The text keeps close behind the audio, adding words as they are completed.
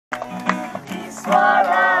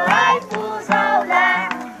स्वरलाई बुझाउला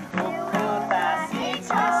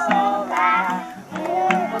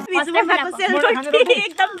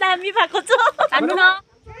एकदम दामी भएको छ खानु न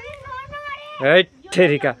है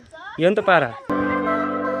ठेरिका यो नि त पारा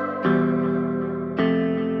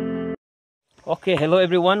okay hello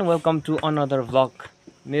everyone welcome to another vlog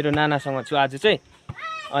मेरो नानासँग छु आज चाहिँ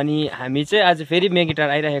अनि हामी चाहिँ आज फेरि मेगिटार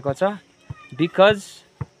आइरहेको छ बिकज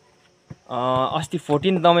अस्ति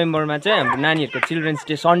 14 नोभेम्बरमा चाहिँ हाम्रो नानीहरूको चिल्ड्रेन्स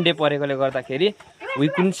डे सन्डे परेकोले गर्दाखेरि वी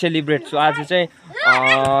कुडन्ट सेलिब्रेट सो आज चाहिँ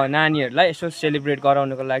नानीहरूलाई यसो सेलिब्रेट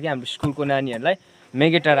गराउनको लागि हाम्रो स्कुलको नानीहरूलाई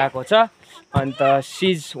मेगिटार आएको छ अन्त C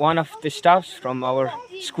is one of the staffs from our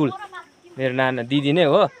school मेरो नाना दिदी नै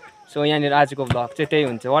हो सो यहाँनिर आजको भ्लग चाहिँ त्यही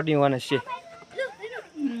हुन्छ what you want to say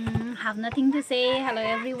have nothing to say. Hello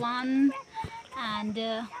everyone, and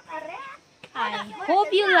I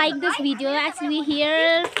hope you like this video. Actually we're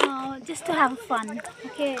here just to have fun.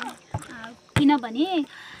 Okay,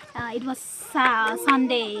 it was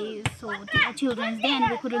Sunday, so Children's Day, and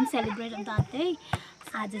we couldn't celebrate on that day.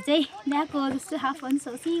 Just to have fun.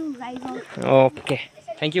 So see you guys all. Okay,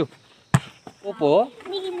 thank you. Oppo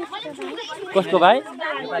कसको भाइ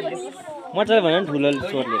मजाले भन्यो नि ठुलो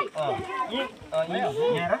स्वरले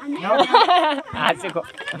हाँसेको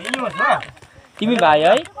तिमी भाइ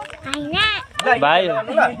है भाइ हो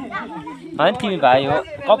होइन तिमी भाइ हो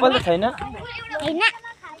कपाल त छैन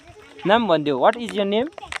नाम भनिदेऊ वाट इज यर नेम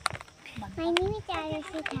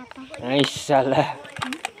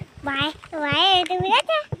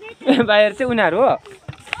भाइहरू चाहिँ उनीहरू हो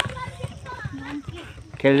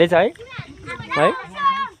खेल्दैछ है है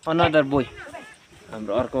अनदर बोय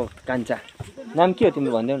हाम्रो अर्को कान्छा नाम के हो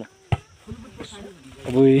तिम्रो भनिदेऊ न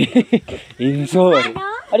बोय हिंसो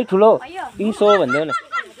अलिक ठुलो इङ्सो भनिदेऊ न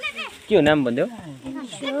के हो नाम भनिदेऊ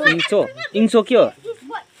इङ्सो के हो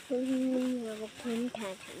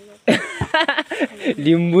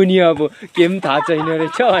लिम्बू नि अब के पनि थाहा छैन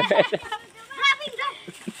रहेछ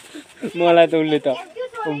मलाई त उसले त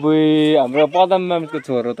बोय हाम्रो पदम मामको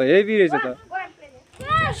छोरो त हेभी रहेछ त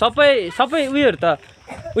सबै उयोहरू त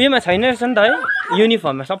उयोमा छैन रहेछ नि त है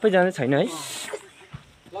युनिफर्ममा सबैजना छैन है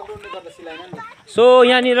सो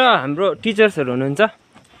यहाँनिर हाम्रो टिचर्सहरू हुनुहुन्छ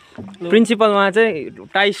प्रिन्सिपल उहाँ चाहिँ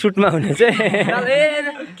टाई सुटमा हुनु चाहिँ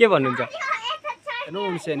के भन्नुहुन्छ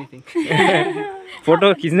फोटो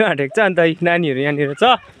खिच्नु आँटेको छ अन्त नानीहरू यहाँनिर छ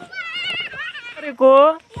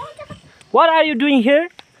what are you doing here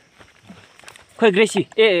खोइ ग्रेसी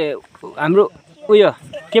ए हाम्रो उयो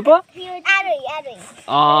के पो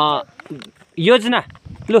योजना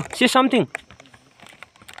लु से समथिङ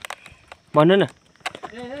भन्नु न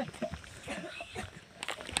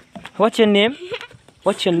What's your name?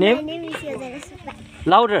 What's your name? My name is Yodana Supa.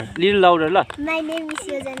 Louder, little louder la. My name is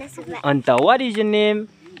Yodana Supa. Anta, what is your name?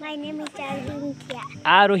 My name is Arohi Mukhya.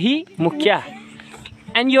 Arohi Mukhya.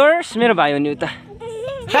 And yours? Mero bhai ho ni uta.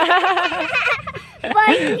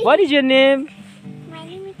 What is your name? My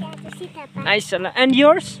name is Arushi Thapa. Nice sala. And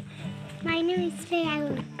yours? My name is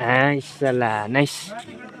Smaran. Nice sala. Nice.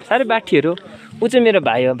 साह्रै बाठीहरू ऊ चाहिँ मेरो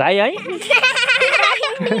भाइ हो भाइ है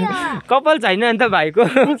कपाल छैन अन्त भाइको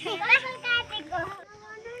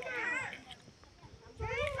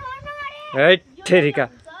है ठेरिका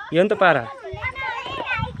यो नि त पारा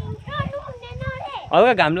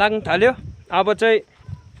हल्का घाम लाग्नु थाल्यो अब चाहिँ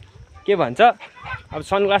के भन्छ अब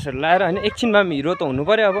सनग्लासहरू लाएर होइन एकछिनमा पनि हिरो त हुनु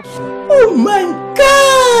पर्यो अब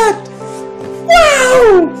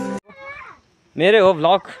मेरै हो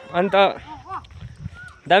भ्लग अन्त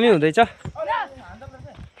दामी हुँदैछ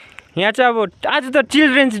यहाँ चाहिँ अब आज त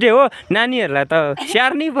चिल्ड्रेन्स डे हो नानीहरूलाई त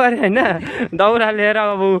स्याहार्नै पर्यो होइन दाउरा लिएर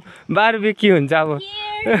अब बारबेक्यू हुन्छ अब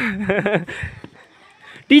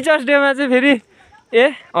टिचर्स डेमा चाहिँ फेरि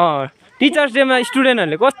टिचर्स डेमा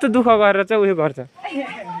स्टुडेन्टहरूले कस्तो दुःख गरेर चाहिँ उयो गर्छ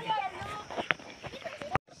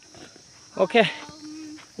ओके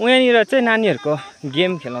उहाँनिर चाहिँ नानीहरूको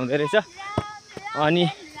गेम खेलाउँदै रहेछ अनि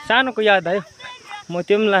सानोको याद आयो म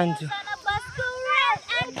त्यो पनि लान्छु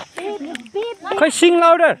खै सिङ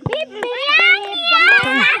लाउडर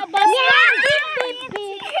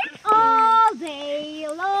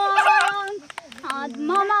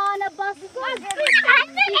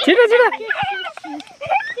छिटो छिटो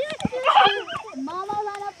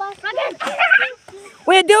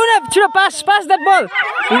उयो देऊ न छिटो पास द्याट बल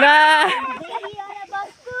ला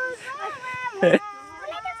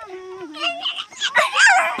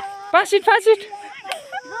पास इट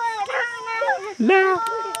ला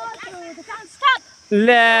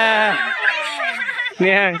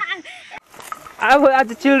अब आज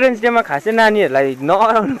चिल्ड्रेन्स डेमा खासै नानीहरूलाई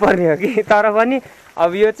नहराउनु पर्ने हो कि तर पनि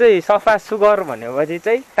अब यो चाहिँ सफा सुग्घर भनेपछि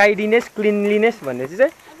चाहिँ टाइडिनेस क्लिनलिनेस भनेपछि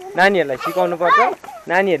चाहिँ नानीहरूलाई सिकाउनु पर्छ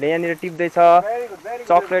नानीहरूले यहाँनिर टिप्दैछ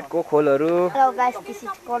चक्लेटको खोलहरू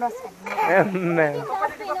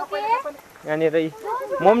यहाँनिर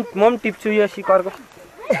मम टिप्छु यो शिखरको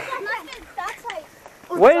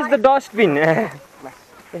वेयर इज द डस्टबिन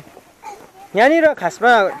यहाँनिर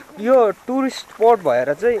खासमा यो टुरिस्ट स्पट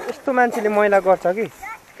भएर चाहिँ यस्तो मान्छेले मैला गर्छ कि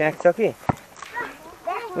फ्याँक्छ कि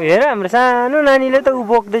हेर हाम्रो सानो नानीले त उ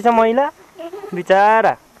बोक्दैछ मैला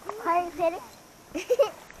बिचारा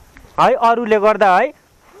है अरूले गर्दा है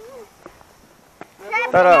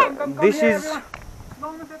तर this is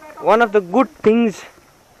one of the good things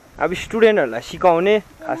अब स्टुडेन्टहरूलाई सिकाउने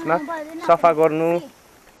खासमा सफा गर्नु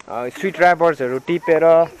स्ट्रिट ऱ्यापर्सहरू टिपेर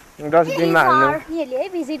डस्टबिनमा हाल्नु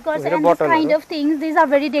visit girls and this kind of things these are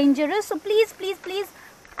very dangerous so please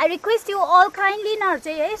I request you all kindly नहरु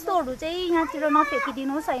चाहिँ है यस्तोहरु चाहिँ यहाँतिर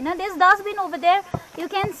नफ्याँकिदिनुस् हैन this dustbin over there you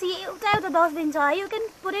can see एउटा एउटा डस्टबिन छ you can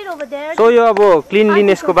put it over there so यो अब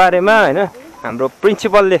क्लिनलीनेस को बारेमा हैन हाम्रो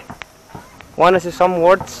प्रिन्सिपलले wanna say some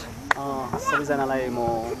words सबैजनालाई म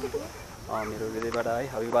मेरो हृदयबाट है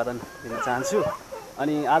अभिवादन दिन चाहन्छु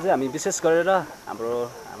अनि आज हामी विशेष गरेर हाम्रो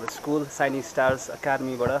स्कुल साइनिङ स्टार्स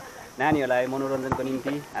एकाडेमीबाट नानीहरूलाई मनोरञ्जनको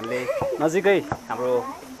निम्ति हामीले नजिकै हाम्रो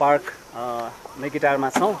पार्क मेगिटारमा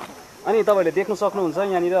छौँ अनि तपाईहरुले देख्न सक्नुहुन्छ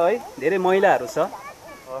यहाँनिर है धेरै महिलाहरू छ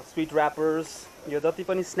स्ट्रिट ऱ्यापर्स यो जति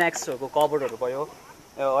पनि स्न्याक्सहरुको कभरहरु भयो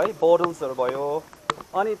है बोटल्सहरु भयो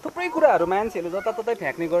अनि थुप्रै कुराहरु मान्छेहरूले जताततै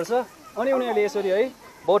फ्याँक्ने गर्छ अनि उनीहरूले यसरी है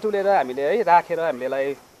बटुलेर हामीले है राखेर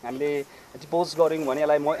हामीले डिपोज गर्यौं भने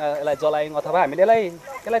यसलाई जलायौं अथवा हामीले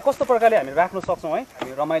यसलाई कस्तो प्रकारले हामी राख्न सक्छौं है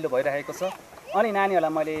हामी रमाइलो भइरहेको छ अनि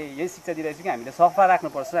नानीहरूलाई मैले यही शिक्षा दिइरहेको छु कि हामीले सफा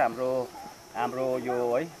राख्नुपर्छ हाम्रो यो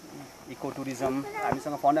है इको टुरिज्म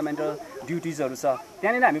हामीसँग फन्डामेन्टल ड्युटिजहरु छ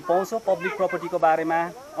त्यहाँनिर हामी पाउँछौँ पब्लिक प्रपर्टीको बारेमा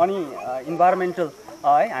अनि इन्भाइरोमेन्टल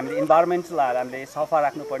है हामीले इन्भाइरोमेन्टल हामीले सफा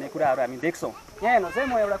राख्नुपर्ने कुराहरू हामी देख्छौँ यहाँ हेर्नुहोस् है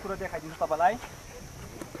म एउटा कुरा देखाइदिन्छु तपाईलाई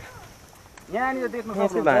यहाँनिर देख्नु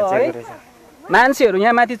सक्नुहुन्छ है मान्छेहरू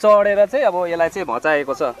यहाँ माथि चढेर चाहिँ अब यसलाई चाहिँ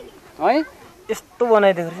भचाएको छ है यस्तो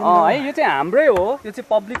बनाइदिएको है यो चाहिँ हाम्रै हो यो चाहिँ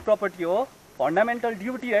पब्लिक प्रपर्टी हो फन्डामेन्टल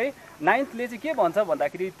ड्युटी है 9थले चाहिँ के भन्छ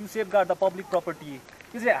भन्दाखेरि to safeguard the public property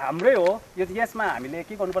यो चाहिँ हाम्रै हो यो यसमा हामीले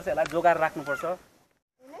के गर्नुपर्छ यसलाई जोगाएर राख्नुपर्छ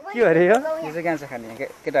के अरे यो चाहिँ गाँजा खाने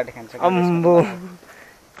केटाहरूले खान्छ अम्बो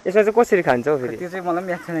यसमा चाहिँ कसरी खान्छ हौ फेरि त्यो चाहिँ मलाई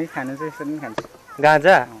पनि याद छैन कि खानु चाहिँ यसरी पनि खान्छ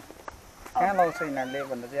गाँजा कहाँ लगाउँछ यिनीहरूले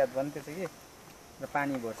भन्दा चाहिँ याद भन्नु त्यो चाहिँ कि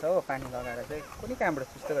पानी भर्छ हो पानी लगाएर चाहिँ कुनै कहाँबाट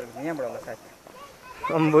सुस्तो गरेको यहाँबाट होला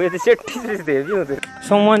सायद अम्बो यो त सेट्टी जस्तो हेभी हुँदैन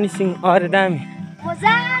समन सिंह अरे दामी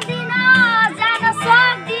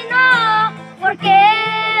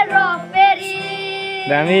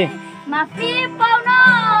दामी माफी पाउन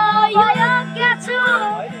योग्य छु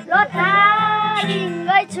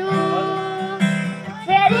लथालिङ्गै छु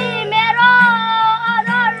फेरि मेरो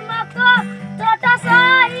अधर्मको चोट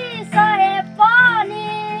सही सहे पनि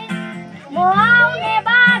म आउने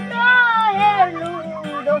बाटो हेर्नु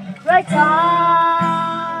रहेछ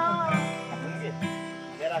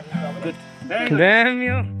दामी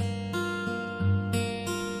हो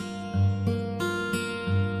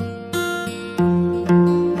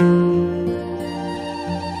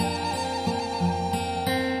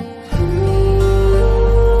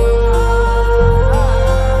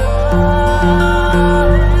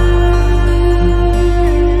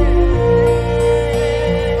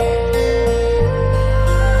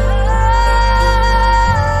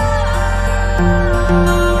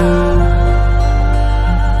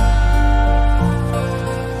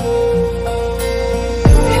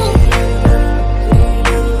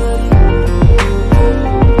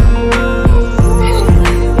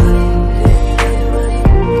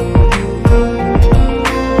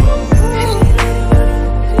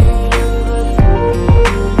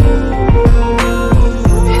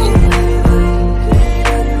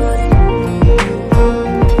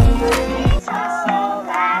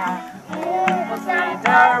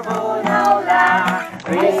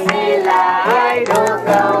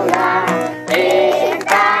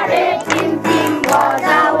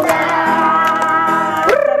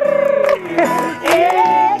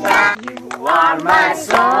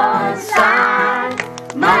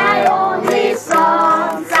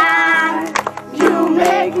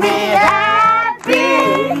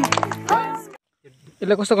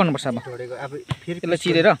यसलाई कस्तो गर्नुपर्छ अब यसलाई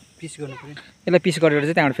चिरेर पिस गर्नु पर्यो यसलाई पिस गरेर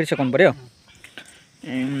चाहिँ त्यहाँबाट फेरि सेकाउनु पर्यो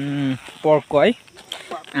पर्कको है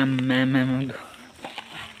आम्मामा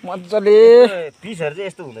मजाले पिसहरु चाहिँ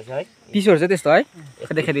यस्तो हुँदैछ है पिसहरु चाहिँ त्यस्तो है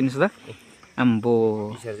देखाइदिनुस् त आम्बो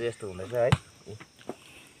पिसहरु चाहिँ यस्तो हुँदैछ है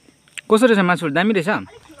कसो रहेछ मासुहरू दामी रहेछ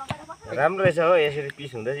राम्रो रहेछ हो यसरी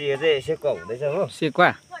पिस हुँदैछ यो चाहिँ सेकुवा हुँदैछ हो सेकुवा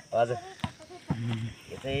हजुर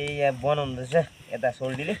यो चाहिँ यहाँ बनाउँदैछ यता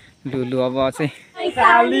सोल्डीले लुलु अब चाहिँ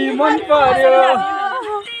काली मन पर्यो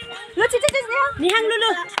ल छिटो छिटो निहाङ लुलु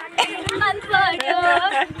मन पर्यो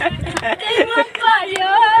त्यही मन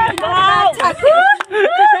पर्यो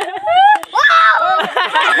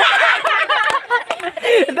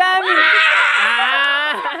दामी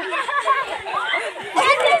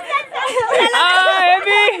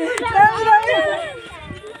हेभी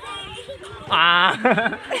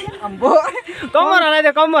कम्मर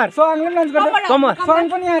हलाइदियो कम्मर सन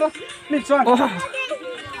पनि आएर प्लिज सन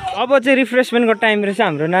अब चाहिँ रिफ्रेसमेन्टको टाइम रहेछ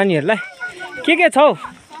हाम्रो नानीहरूलाई के छ हौ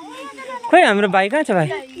खोइ हाम्रो भाइ कहाँ छ भाइ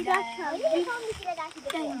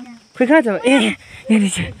खोइ कहाँ छ ए यहाँ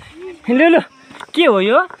छ लु लु के हो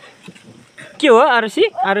यो के हो आरोही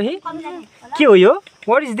के हो यो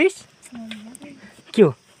वाट इज दिस के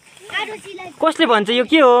हो कसले भन्छ यो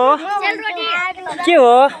के हो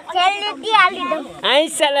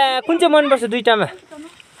आइसाला कुन चाहिँ मनपर्छ दुईटामा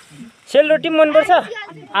सेलरोटी पनि मनपर्छ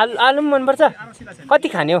आलु पनि मनपर्छ कति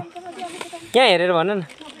खाने हो यहाँ हेरेर भन न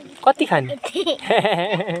कति खाने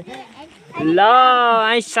ल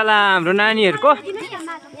आइसाला हाम्रो नानीहरूको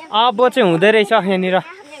अब चाहिँ हुँदै रहेछ यहाँनिर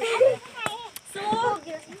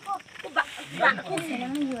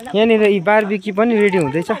यहाँनिर यी बारबिक्यू पनि रेडी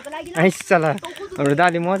हुँदैछ आइसाला हाम्रो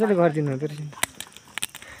दाले मजाले गरिदिनु हुँदो रहेछ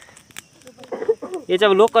यो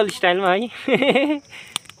चाहिँ अब लोकल स्टाइलमा है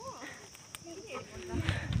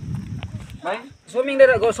स्विमिङ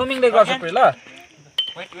डे गर्छ ल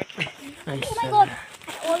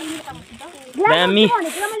दामी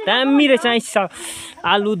दामी रहेछ आइसा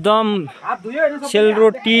आलुदम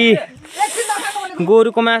सेलरोटी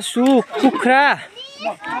गोरुको मासु कुखुरा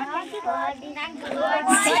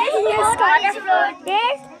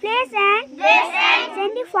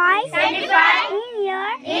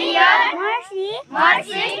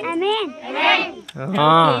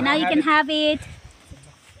Okay, now you can have it.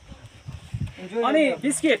 अनि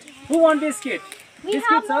biscuit who want biscuit We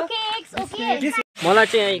have more cakes, okay. मलाई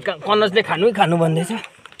चाहिँ कनजले खानु भन्दैछ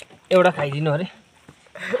एउटा खाइदिनु अरे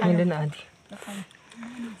खाइँदैन आदि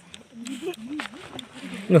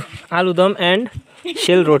लु आलुदम एन्ड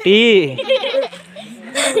सेलरोटी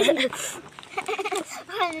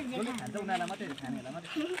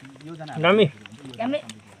दामी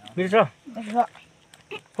मिल्छ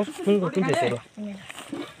कुन चाहिँ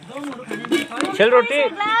सेलरोटी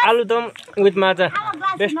आलुदम विथ माजा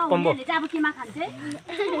बेस्ट कम्बो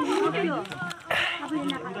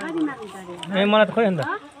ए मलाई त खोइ अन्त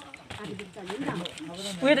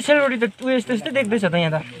उयो त सेलरोटी त उयो त्यस्तै देख्दैछ त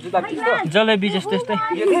यहाँ त जलेबी जस्तो त्यस्तै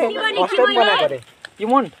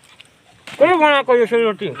कसले बनाएको यो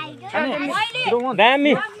सेलरोटी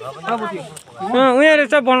दामी उनीहरू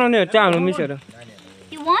चाहिँ बनाउने हो चाहिँ हाम्रो मिसहरू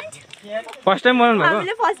You want? फर्स्ट टाइम बनाउनु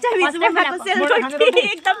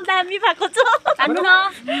भएको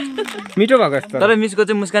मिठो भएको जस्तो तर मिसको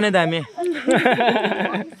चाहिँ मुस्कानै दामी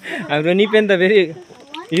हाम्रो निपेन त फेरि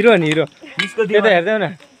हिरो नि हिरो मिसको त्यो त हेर्दै न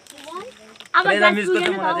मिसको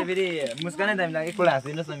चाहिँ मलाई चाहिँ फेरि मुस्कानै दामी लाग्यो एकपल्ट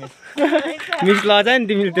हाँसिदिनुहोस् न मिस मिस लजा नि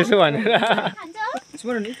तिमीले त्यसो भनेर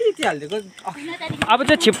स्मरण यति हालिदिएको अब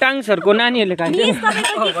चाहिँ छिप्टाङ्सहरूको नानीहरूले खान्छ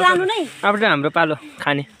अब चाहिँ हाम्रो पालो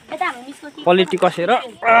खाने क्वालिटी कसेर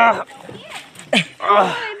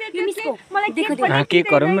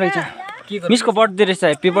केकहरू पनि रहेछ मिसको बर्थडे रहेछ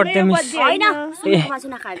हेप्पी बर्थडे मिस म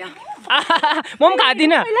पनि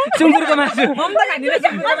खाँदिनँ सुँगुरको मासु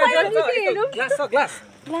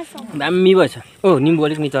दामी भएछ ओ निम्बु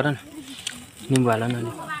अलिक निचर न निम्बु हाल न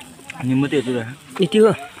अलिक निम्बु त यति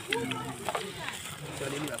हो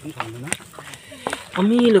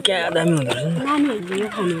अमिलो क्या दामी हुँदो रहेछ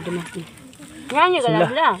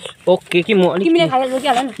ओके कि म अलिक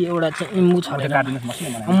एउटा चाहिँ निम्बु छरेर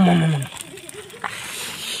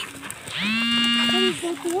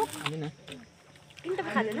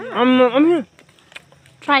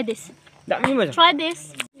Try this. दामी भएछ Try this.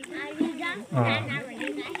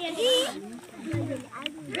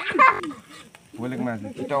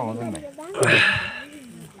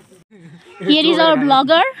 Here is our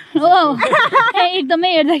vlogger. Oh, एकदमै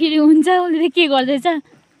हेर्दाखेरि हुन्छ उसले के गर्दैछ.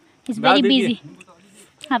 He's very busy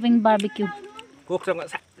having barbecue. कोकसँग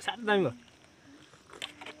साह्रै दामी भयो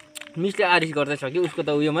मिसले आरिस गर्दैछ कि उसको त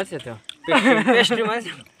उयो मात्रै थियो पेस्ट्री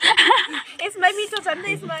मात्रै यसमा मिठो छ नि त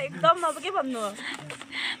यसमा एकदम अब के भन्नु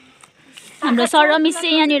हाम्रो सर र मिस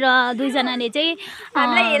चाहिँ यहाँनिर दुईजनाले चाहिँ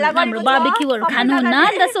हाम्रो बार्बिक्यूहरू खानुहुन्न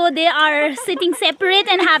अन्त so they are sitting separate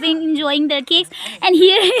and having enjoying their cakes and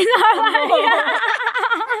here is our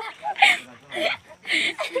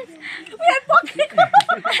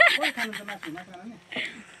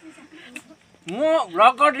म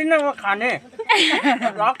भ्लग गर्दिनँ म खाने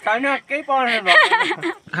भ्लग छैन केही पाउने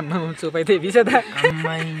आमा चोपाइ थिए बिच त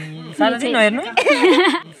सारा चाहिँ नहेर्नु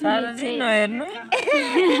सारा चाहिँ नहेर्नु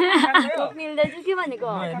मिल्दैछु के भनेको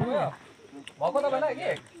भएको तपाईँलाई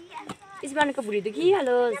के स्मारनको भुँडी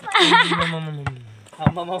दुखिहालोस्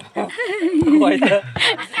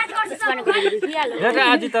स्मारनको भुँडी दुखिहालोस्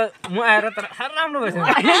आज त म आएर तर साह्रो राम्रो भएछ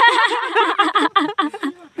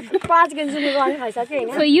 5 केजी सुनेको अनि खाइसक्यो होइन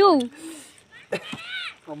For you.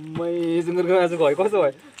 अम्मै सुँगुरको आज भयो कस्तो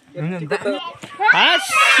भयो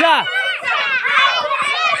हास्सा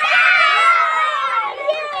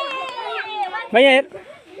भैया हेर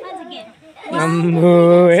आम्बो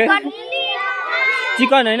हेर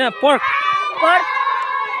चिकन होइन पर्क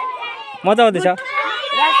मजा आउँदैछ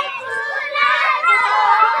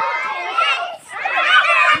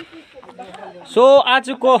सो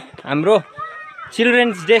आजको हाम्रो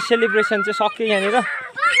चिल्ड्रेन्स डे सेलिब्रेसन चाहिँ सक्यो यहाँनिर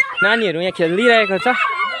नानीहरू यहाँ खेलिरहेको छ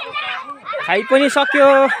खाइ पनि सक्यो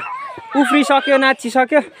उफ्रिसक्यो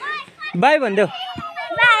नाचिसक्यो बाई भनिदेऊ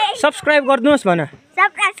सब्सक्राइब गरिदिनुहोस् भन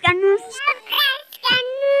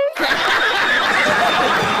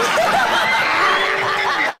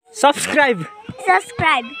सब्सक्राइब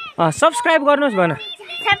सब्सक्राइब गर्नुहोस् भन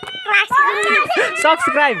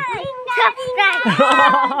सब्सक्राइब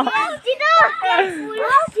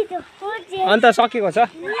अन्त सकेको छ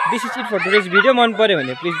this is it for today's video मन पऱ्यो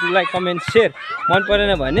भने please do like comment share मन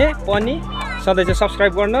परेन भने पनि सधैँ चाहिँ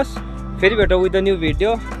सब्सक्राइब गर्नुहोस् फेरि भेटौँ with the new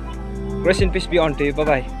video grace and piece be on to you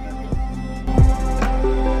by